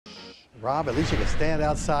Rob, at least you can stand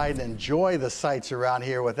outside and enjoy the sights around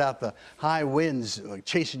here without the high winds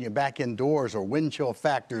chasing you back indoors or wind chill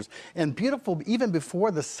factors. And beautiful even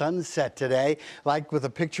before the sunset today, like with a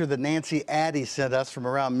picture that Nancy Addy sent us from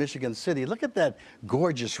around Michigan City. Look at that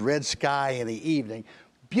gorgeous red sky in the evening.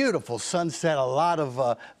 Beautiful sunset. A lot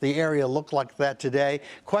of the area looked like that today.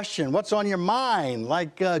 Question, what's on your mind?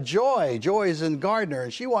 Like Joy. Joy's in Gardner,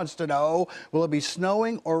 and she wants to know, will it be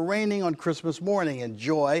snowing or raining on Christmas morning? And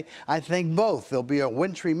Joy, I think both. There'll be a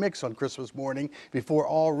wintry mix on Christmas morning before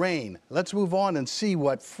all rain. Let's move on and see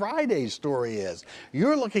what Friday's story is.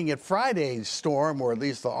 You're looking at Friday's storm, or at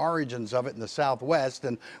least the origins of it in the southwest,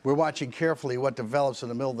 and we're watching carefully what develops in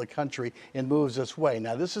the middle of the country and moves this way.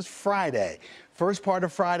 Now, this is Friday. First part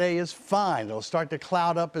of Friday is fine. It'll start to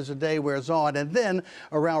cloud up as the day wears on. And then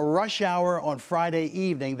around rush hour on Friday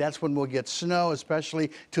evening, that's when we'll get snow,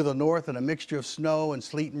 especially to the north, and a mixture of snow and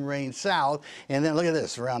sleet and rain south. And then look at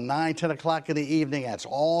this, around 9, 10 o'clock in the evening, that's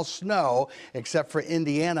all snow, except for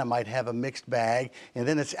Indiana might have a mixed bag. And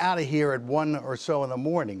then it's out of here at 1 or so in the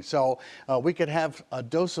morning. So we could have a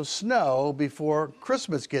dose of snow before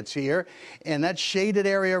Christmas gets here. And that shaded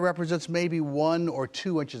area represents maybe 1 or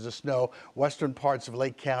 2 inches of snow. Western parts of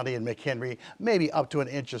Lake County and McHenry, maybe up to 1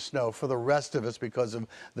 inch of snow for the rest of us because of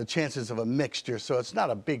the chances of a mixture. So it's not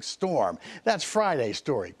a big storm. That's Friday's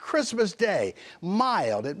story. Christmas Day,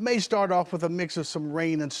 mild. It may start off with a mix of some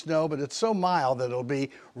rain and snow, but it's so mild that it'll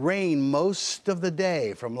be rain most of the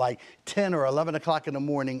day from like 10 or 11 o'clock in the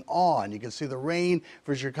morning on. You can see the rain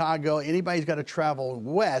for Chicago. Anybody's got to travel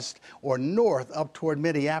west or north up toward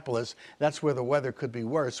Minneapolis. That's where the weather could be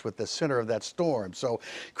worse with the center of that storm. So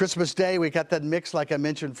Christmas Day, we got that mix like I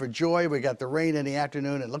mentioned for Joy. We got the rain in the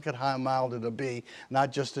afternoon, and look at how mild it'll be,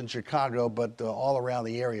 not just in Chicago, but all around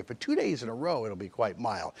the area. For 2 days in a row, it'll be quite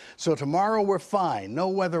mild. So tomorrow we're fine, no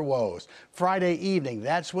weather woes. Friday evening,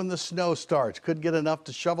 that's when the snow starts. Could get enough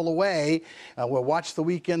to shovel away. We'll watch the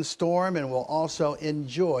weekend storm, and we'll also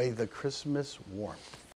enjoy the Christmas warmth.